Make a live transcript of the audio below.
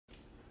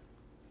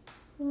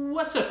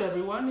What's up,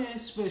 everyone?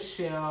 It's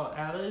Michelle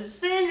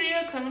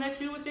Alexandria coming at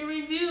you with a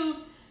review.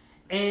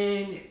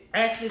 And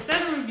actually, it's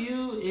not a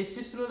review, it's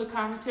just a little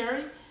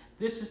commentary.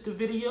 This is the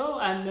video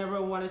I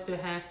never wanted to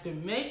have to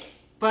make,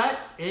 but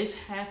it's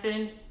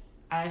happened.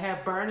 I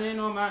have burn-in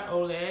on my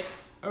Oled.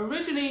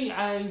 Originally,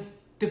 I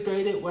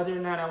debated whether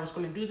or not I was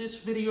going to do this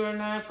video or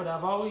not, but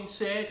I've always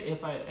said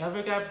if I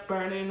ever got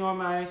burn-in on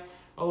my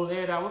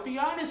Oled, I would be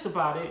honest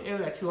about it and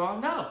let you all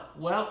know.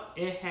 Well,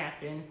 it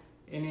happened,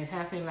 and it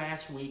happened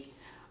last week.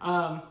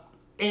 And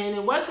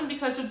it wasn't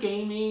because of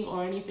gaming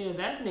or anything of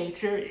that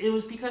nature. It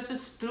was because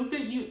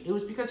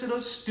of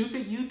those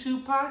stupid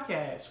YouTube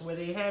podcasts where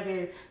they had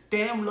their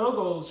damn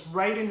logos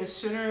right in the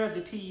center of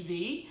the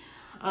TV.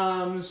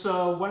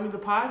 So one of the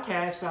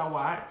podcasts I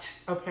watched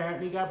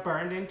apparently got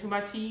burned into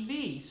my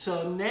TV.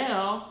 So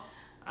now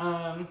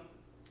I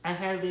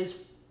have this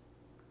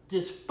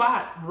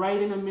spot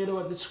right in the middle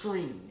of the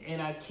screen, and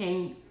I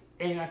can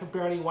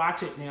barely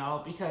watch it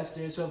now because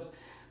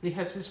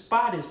because the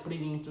spot is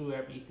bleeding through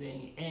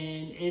everything,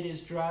 and it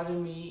is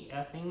driving me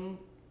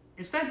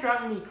it's not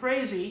driving me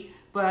crazy,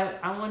 but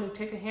I want to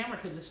take a hammer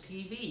to this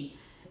TV.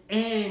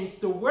 And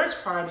the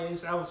worst part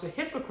is I was a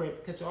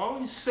hypocrite because I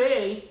always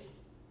say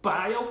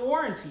buy a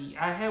warranty.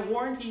 I had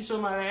warranties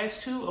on my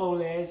last two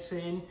OLEDs,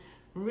 and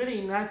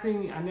really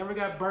nothing, I never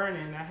got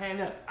burn-in. I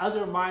had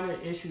other minor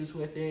issues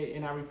with it,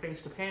 and I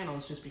replaced the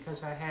panels just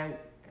because I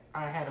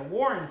had a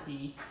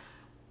warranty.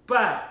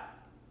 But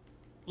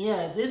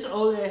yeah, this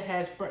OLED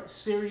has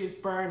serious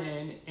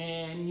burn-in,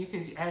 and you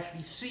can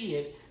actually see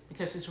it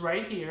because it's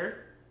right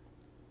here,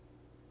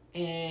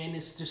 and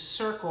it's the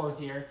circle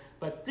here.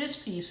 But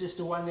this piece is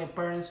the one that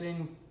burns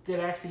in,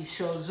 that actually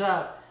shows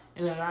up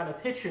in a lot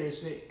of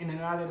pictures,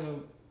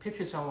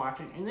 I'm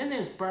watching. And then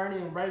there's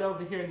burn-in right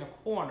over here in the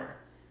corner,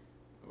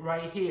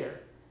 right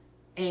here,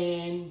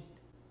 and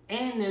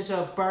there's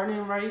a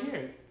burn-in right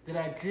here that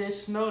I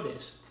just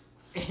noticed.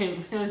 It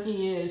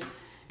really is.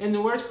 And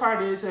the worst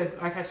part is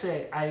that, like I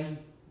said, I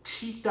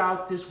cheaped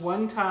out this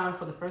one time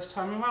for the first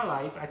time in my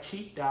life. I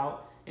cheaped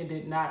out and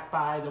did not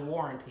buy the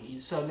warranty.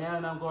 So now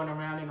I'm going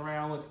around and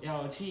around with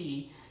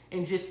LG.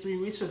 And just 3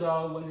 weeks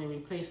ago, when they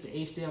replaced the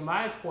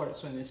HDMI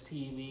ports on this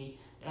TV,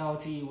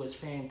 LG was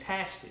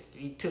fantastic.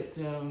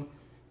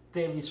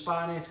 They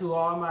responded to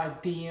all my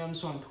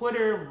DMs on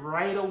Twitter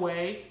right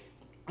away,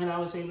 and I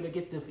was able to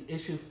get the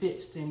issue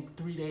fixed in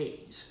 3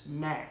 days,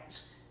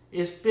 max.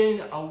 It's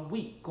been a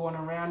week going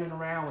around and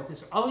around with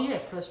this. Oh yeah,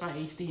 plus my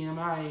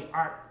HDMI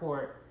ARC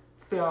port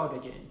failed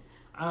again.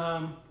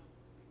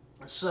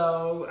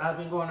 So I've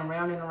been going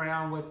around and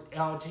around with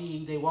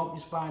LG. They won't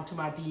respond to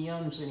my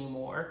DMs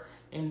anymore.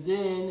 And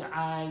then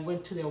I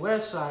went to their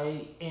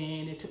website,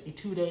 and it took me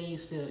 2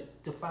 days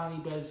to finally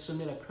be able to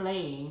submit a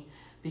claim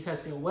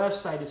because their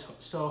website is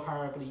so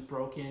horribly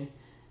broken.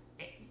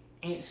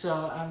 And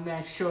so I'm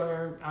not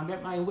sure, I'm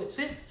at my wit's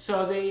end.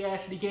 So they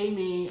actually gave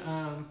me,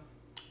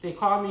 they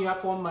called me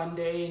up on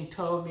Monday and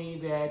told me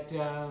that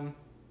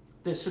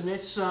to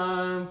submit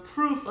some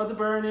proof of the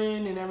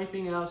burn-in and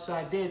everything else. So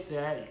I did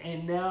that,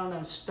 and now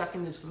I'm stuck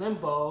in this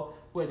limbo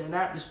where they're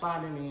not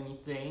responding to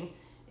anything,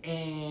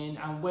 and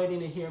I'm waiting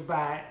to hear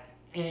back.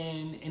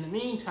 And in the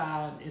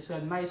meantime, it's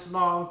a nice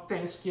long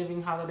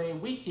Thanksgiving holiday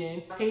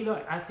weekend. I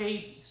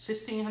paid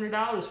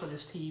 $1,600 for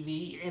this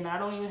TV, and I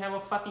don't even have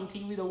a fucking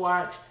TV to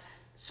watch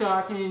so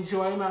I can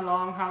enjoy my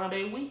long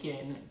holiday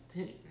weekend.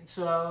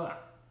 So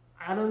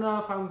I don't know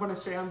if I'm going to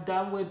say I'm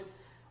done with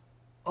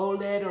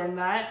OLED or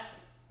not,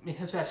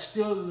 because I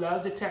still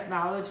love the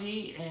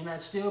technology and I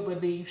still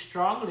believe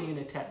strongly in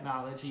the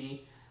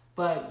technology.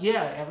 But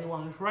yeah,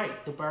 everyone was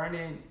right. The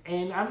burn-in,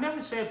 and I've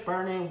never said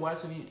burn-in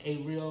wasn't a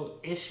real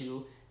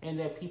issue and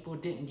that people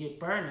didn't get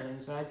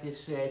burn-ins. I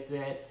just said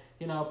that,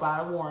 buy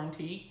a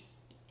warranty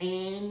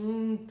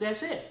and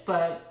that's it.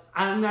 But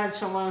I'm not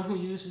someone who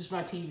uses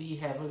my TV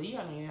heavily.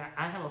 I mean,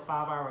 I have a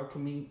 5-hour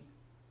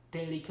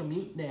daily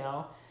commute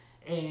now.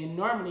 And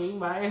normally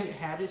my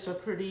habits are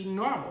pretty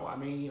normal. I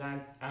mean,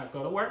 I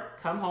go to work,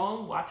 come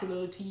home, watch a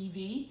little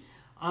TV,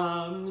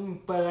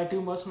 but I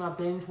do most of my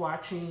binge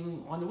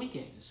watching on the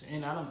weekends.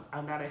 And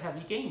I'm not a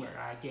heavy gamer.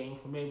 I game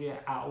for maybe an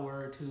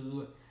hour or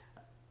two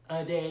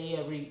a day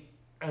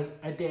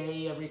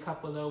every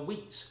couple of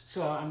weeks.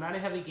 So I'm not a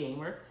heavy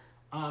gamer.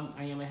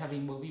 I am a heavy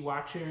movie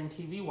watcher and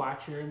TV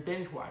watcher and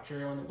binge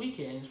watcher on the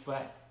weekends.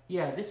 But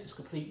yeah, this is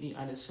completely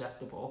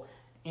unacceptable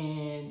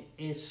and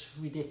it's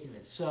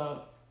ridiculous.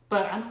 So.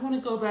 But I don't want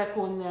to go back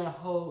on that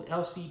whole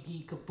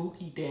LCD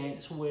kabuki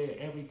dance where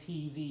every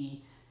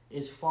TV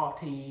is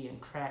faulty and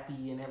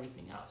crappy and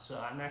everything else. So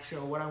I'm not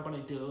sure what I'm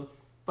going to do.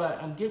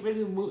 But I'm getting ready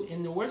to move,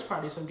 and the worst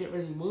part is I'm getting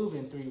ready to move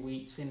in 3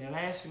 weeks. And the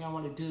last thing I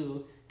want to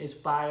do is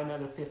buy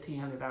another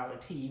 $1,500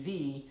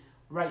 TV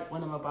right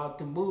when I'm about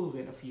to move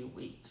in a few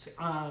weeks.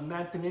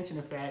 Not to mention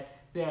the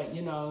fact that,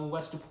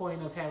 what's the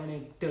point of having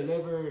it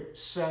delivered,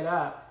 set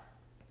up,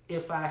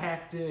 if I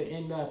have to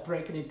end up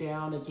breaking it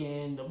down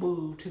again to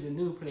move to the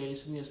new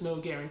place, and there's no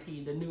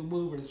guarantee the new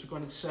movers are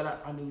going to set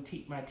up my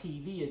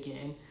TV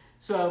again.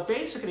 So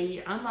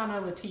basically, I'm not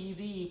on a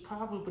TV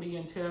probably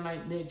until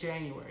like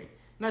mid-January.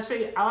 And I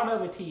say out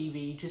of a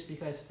TV just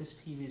because this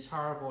TV is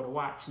horrible to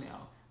watch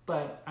now.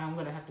 But I'm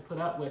going to have to put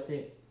up with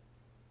it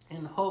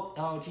and hope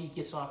LG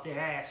gets off their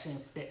ass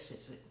and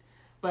fixes it.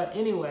 But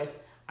anyway,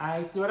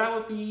 I thought I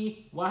would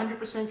be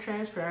 100%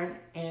 transparent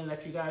and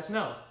let you guys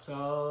know.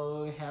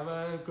 So have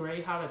a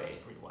great holiday,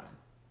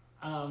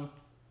 everyone.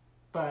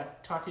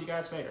 But talk to you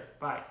guys later.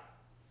 Bye.